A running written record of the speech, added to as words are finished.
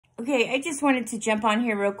Okay, I just wanted to jump on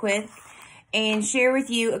here real quick and share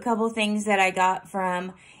with you a couple of things that I got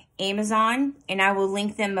from Amazon, and I will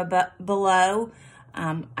link them below.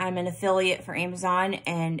 I'm an affiliate for Amazon,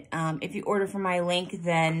 and if you order from my link,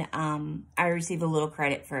 then I receive a little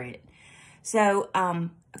credit for it. So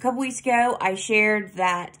a couple weeks ago, I shared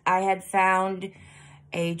that I had found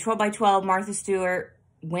a 12 by 12 Martha Stewart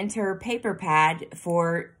winter paper pad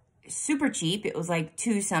for super cheap. It was like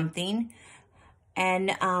 $2 something.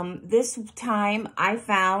 And this time I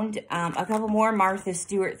found a couple more Martha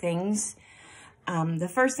Stewart things.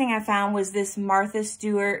 The first thing I found was this Martha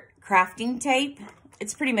Stewart crafting tape.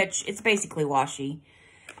 It's basically washi.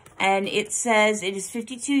 And it says it is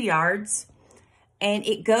 52 yards. And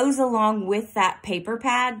it goes along with that paper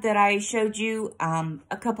pad that I showed you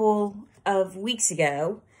a couple of weeks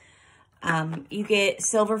ago. You get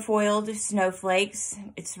silver foiled snowflakes.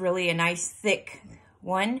 It's really a nice thick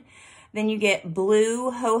one. Then you get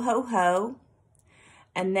blue ho ho ho.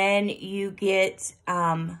 And then you get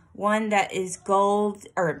one that is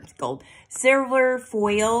silver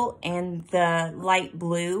foil and the light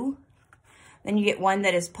blue. Then you get one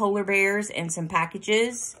that is polar bears and some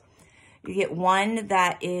packages. You get one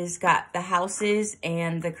that is got the houses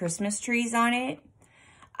and the Christmas trees on it.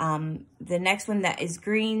 The next one that is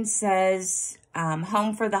green says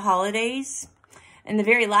home for the holidays. And the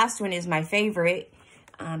very last one is my favorite.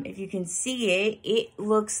 If you can see it, it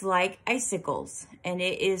looks like icicles, and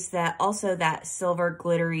it is also that silver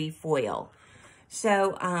glittery foil.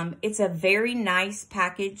 So it's a very nice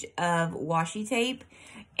package of washi tape,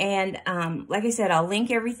 and like I said, I'll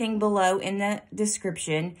link everything below in the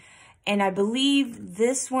description. And I believe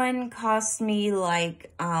this one cost me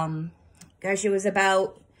like, gosh, it was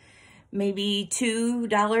about maybe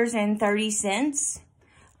 $2.30.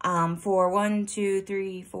 For 1, 2,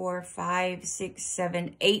 3, 4, 5, 6,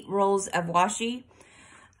 7, 8 rolls of washi.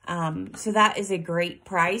 So that is a great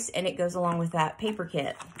price, and it goes along with that paper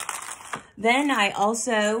kit. Then I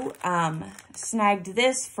also snagged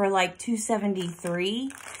this for like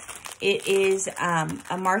 $2.73. It is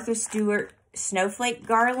a Martha Stewart snowflake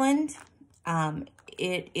garland.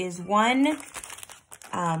 It is one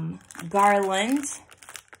garland,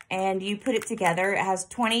 and you put it together. It has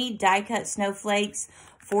 20 die-cut snowflakes,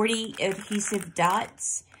 40 adhesive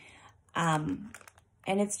dots, and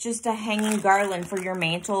it's just a hanging garland for your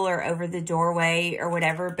mantle or over the doorway or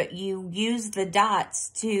whatever, but you use the dots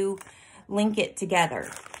to link it together.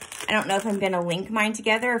 I don't know if I'm going to link mine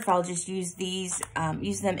together or if I'll just use these,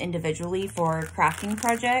 use them individually for crafting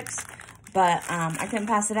projects, but I couldn't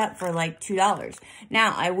pass it up for like $2.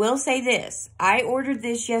 Now, I will say this. I ordered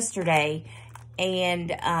this yesterday,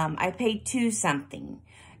 and I paid $2 something.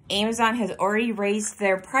 Amazon has already raised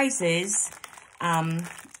their prices, and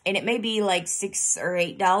it may be like $6 or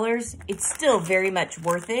 $8. It's still very much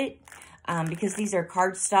worth it, because these are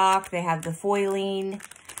cardstock. They have the foiling,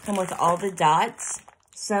 come with all the dots.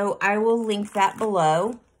 So I will link that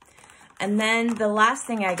below. And then the last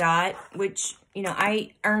thing I got, which, you know,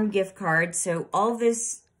 I earned gift cards, so all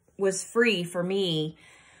this was free for me.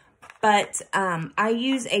 But I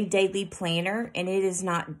use a daily planner, and it is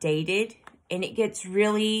not dated. And it gets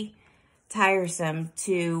really tiresome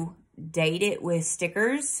to date it with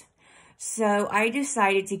stickers. So I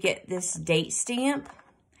decided to get this date stamp.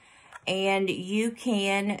 And you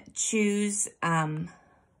can choose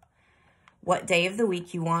what day of the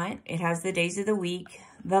week you want. It has the days of the week,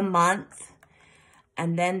 the month,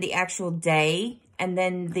 and then the actual day, and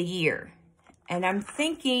then the year. And I'm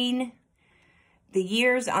thinking the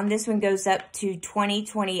years on this one goes up to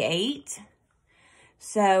 2028.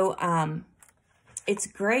 So, it's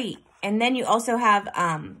great. And then you also have,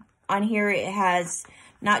 on here, it has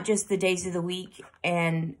not just the days of the week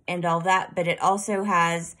and all that, but it also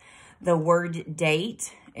has the word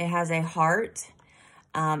date. It has a heart.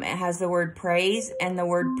 It has the word praise and the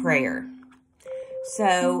word prayer.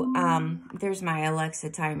 So, there's my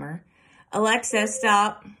Alexa timer. Alexa,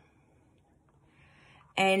 stop.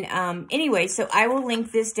 And anyway, so I will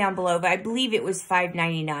link this down below, but I believe it was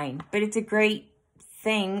 $5.99. But it's a great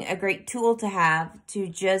thing, a great tool to have to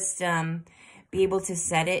just be able to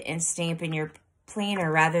set it and stamp in your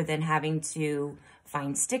planner rather than having to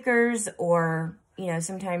find stickers, or, you know,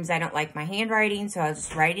 sometimes I don't like my handwriting, so I'll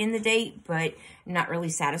just write in the date, but I'm not really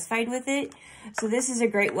satisfied with it. So this is a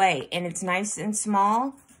great way, and it's nice and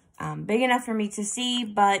small, big enough for me to see,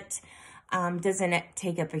 but doesn't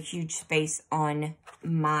take up a huge space on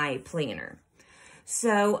my planner.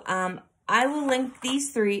 So I will link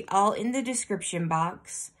these three all in the description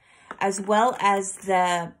box, as well as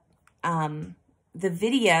the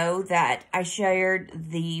video that I shared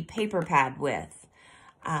the paper pad with.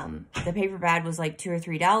 The paper bag was like $2 or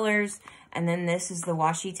 $3. And then this is the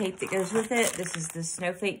washi tape that goes with it. This is the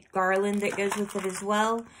snowflake garland that goes with it as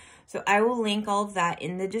well. So I will link all of that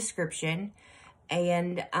in the description.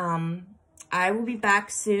 And I will be back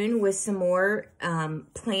soon with some more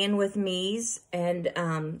plan with me's and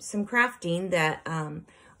some crafting that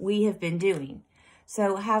we have been doing.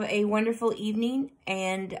 So have a wonderful evening,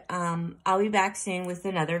 and I'll be back soon with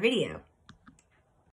another video.